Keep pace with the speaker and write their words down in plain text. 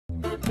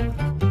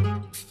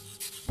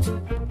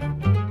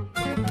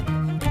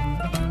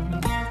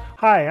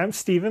Hi, I'm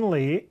Stephen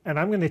Lee, and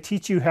I'm going to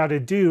teach you how to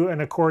do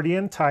an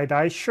accordion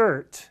tie-dye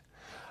shirt.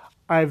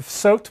 I've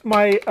soaked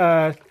my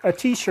a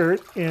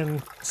t-shirt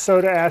in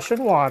soda ash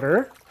and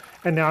water,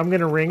 and now I'm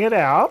going to wring it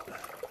out.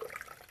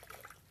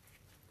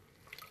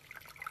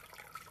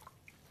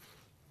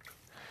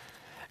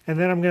 And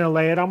then I'm going to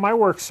lay it on my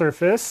work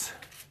surface,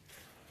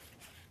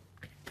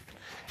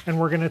 and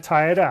we're going to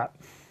tie it up.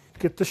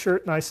 Get the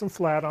shirt nice and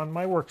flat on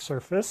my work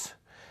surface,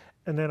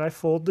 and then I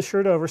fold the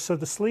shirt over so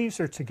the sleeves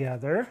are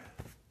together.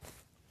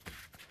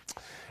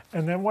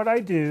 And then what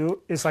I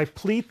do is I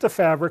pleat the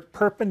fabric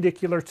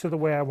perpendicular to the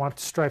way I want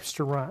the stripes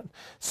to run.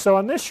 So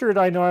on this shirt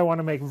I know I want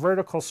to make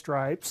vertical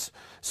stripes,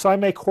 so I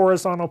make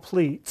horizontal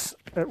pleats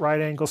at right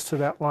angles to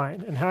that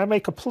line. And how I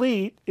make a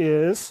pleat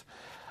is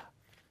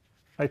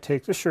I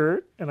take the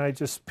shirt and I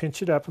just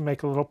pinch it up and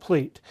make a little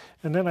pleat.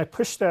 And then I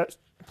push that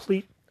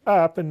pleat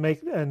up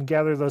and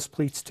gather those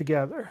pleats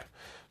together.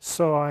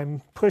 So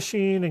I'm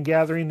pushing and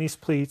gathering these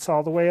pleats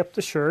all the way up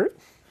the shirt.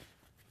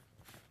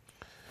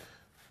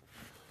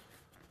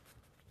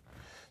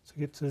 To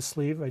get to the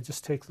sleeve, I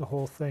just take the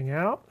whole thing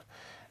out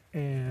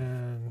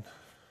and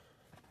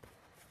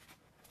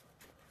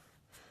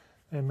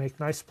make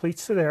nice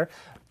pleats to there.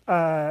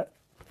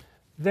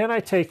 Then I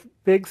take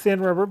big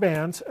thin rubber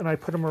bands and I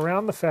put them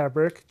around the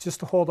fabric just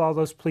to hold all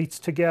those pleats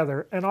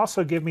together and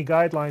also give me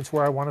guidelines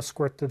where I want to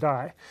squirt the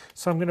dye.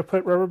 So I'm going to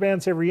put rubber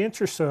bands every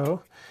inch or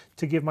so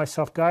to give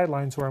myself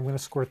guidelines where I'm going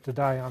to squirt the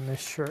dye on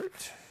this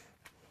shirt.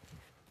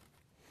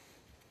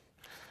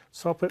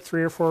 So I'll put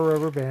 3 or 4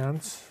 rubber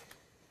bands.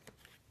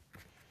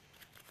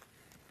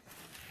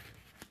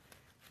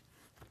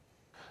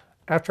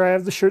 After I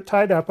have the shirt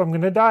tied up, I'm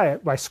going to dye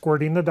it by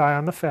squirting the dye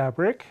on the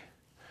fabric.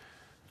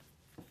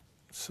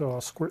 So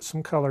I'll squirt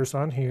some colors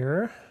on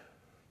here.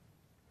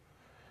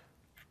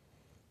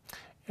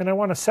 And I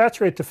want to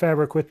saturate the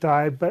fabric with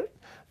dye, but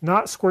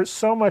not squirt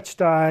so much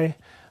dye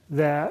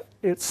that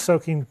it's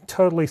soaking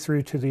totally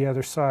through to the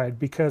other side,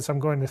 because I'm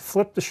going to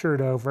flip the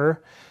shirt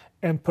over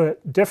and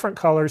put different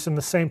colors in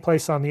the same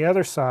place on the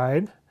other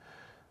side.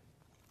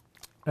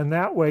 And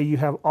that way you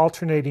have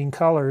alternating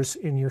colors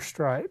in your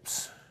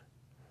stripes.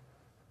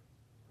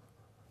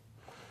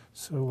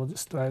 So we'll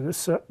just dye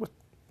this up with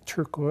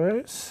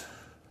turquoise.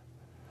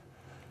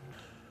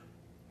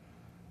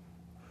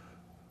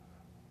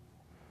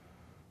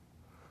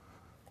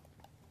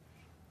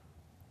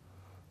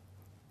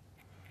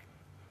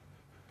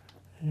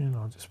 And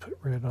I'll just put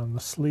red on the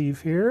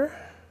sleeve here.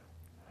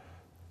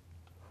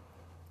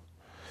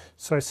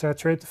 So I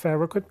saturate the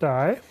fabric with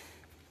dye.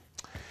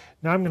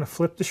 Now I'm going to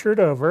flip the shirt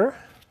over,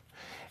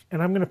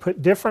 and I'm going to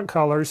put different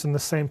colors in the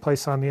same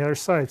place on the other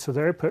side. So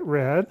there I put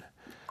red.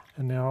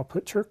 And now I'll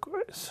put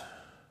turquoise.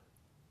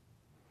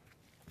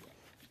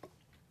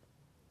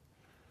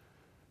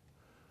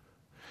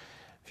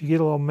 If you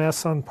get a little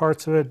mess on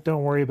parts of it,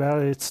 don't worry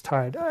about it, it's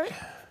tie-dye.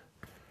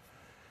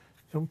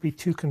 Don't be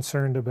too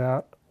concerned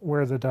about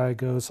where the dye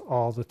goes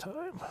all the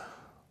time.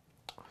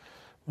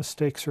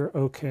 Mistakes are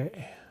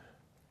okay.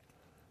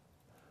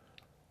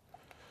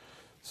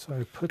 So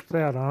I put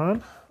that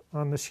on.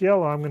 On this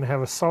yellow, I'm going to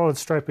have a solid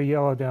stripe of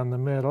yellow down the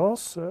middle,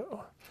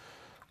 so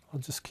I'll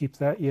just keep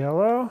that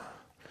yellow.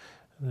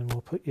 And then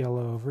we'll put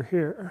yellow over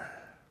here.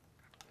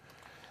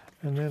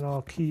 And then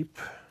I'll keep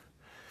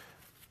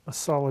a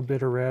solid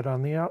bit of red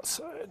on the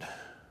outside.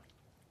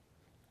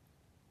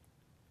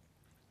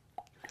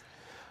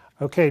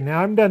 Okay,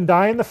 now I'm done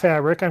dyeing the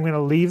fabric. I'm going to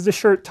leave the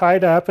shirt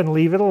tied up and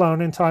leave it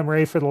alone until I'm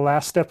ready for the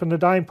last step in the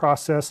dyeing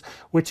process,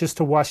 which is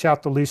to wash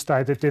out the loose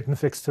dye that didn't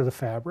fix to the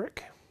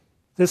fabric.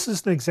 This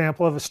is an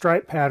example of a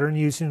stripe pattern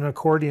using an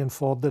accordion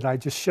fold that I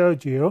just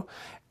showed you.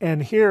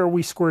 And here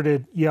we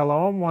squirted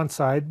yellow on one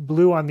side,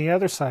 blue on the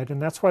other side,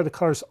 and that's why the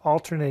colors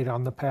alternate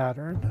on the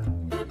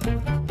pattern.